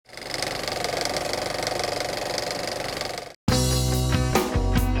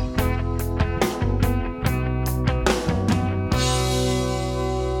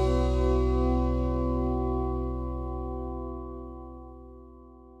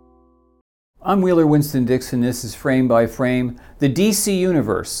I'm Wheeler Winston Dixon. This is Frame by Frame. The DC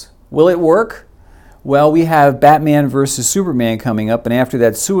Universe. Will it work? Well, we have Batman vs. Superman coming up, and after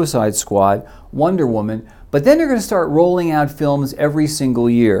that, Suicide Squad, Wonder Woman. But then they're going to start rolling out films every single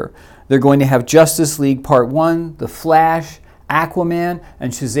year. They're going to have Justice League Part 1, The Flash, Aquaman,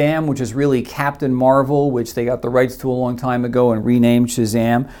 and Shazam, which is really Captain Marvel, which they got the rights to a long time ago and renamed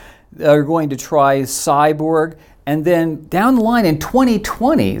Shazam. They're going to try Cyborg. And then down the line in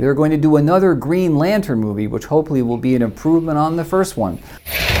 2020, they're going to do another Green Lantern movie, which hopefully will be an improvement on the first one.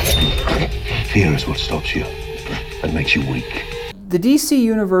 Fear is what stops you and makes you weak. The DC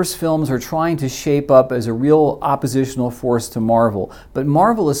Universe films are trying to shape up as a real oppositional force to Marvel. But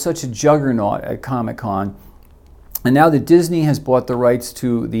Marvel is such a juggernaut at Comic-Con. And now that Disney has bought the rights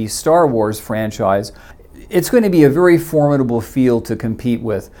to the Star Wars franchise, it's going to be a very formidable field to compete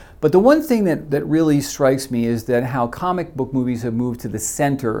with. But the one thing that really strikes me is that how comic book movies have moved to the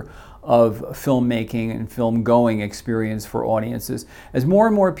center of filmmaking and film-going experience for audiences. As more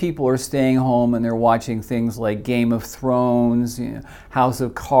and more people are staying home and they're watching things like Game of Thrones, House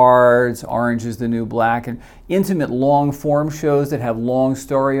of Cards, Orange is the New Black, and intimate long-form shows that have long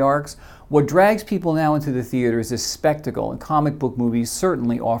story arcs, what drags people now into the theaters is spectacle, and comic book movies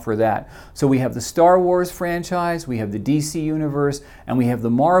certainly offer that. So we have the Star Wars franchise, we have the DC Universe, and we have the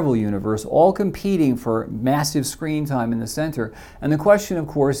Marvel Universe, all competing for massive screen time in the center. And the question, of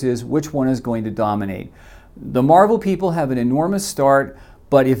course, is which one is going to dominate? The Marvel people have an enormous start,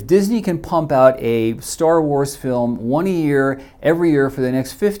 but if Disney can pump out a Star Wars film one a year, every year for the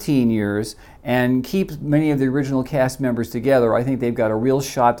next 15 years, and keep many of the original cast members together, I think they've got a real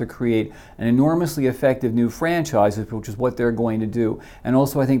shot to create an enormously effective new franchise, which is what they're going to do. And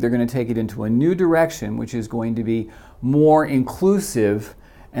also I think they're going to take it into a new direction, which is going to be more inclusive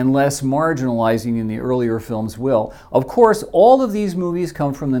and less marginalizing than the earlier films will. Of course, all of these movies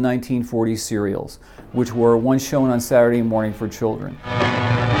come from the 1940s serials, which were once shown on Saturday morning for children.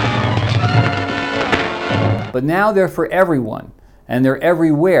 But now they're for everyone, and they're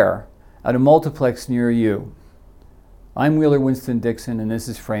everywhere at a multiplex near you. I'm Wheeler Winston Dixon, and this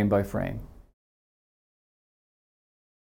is Frame by Frame.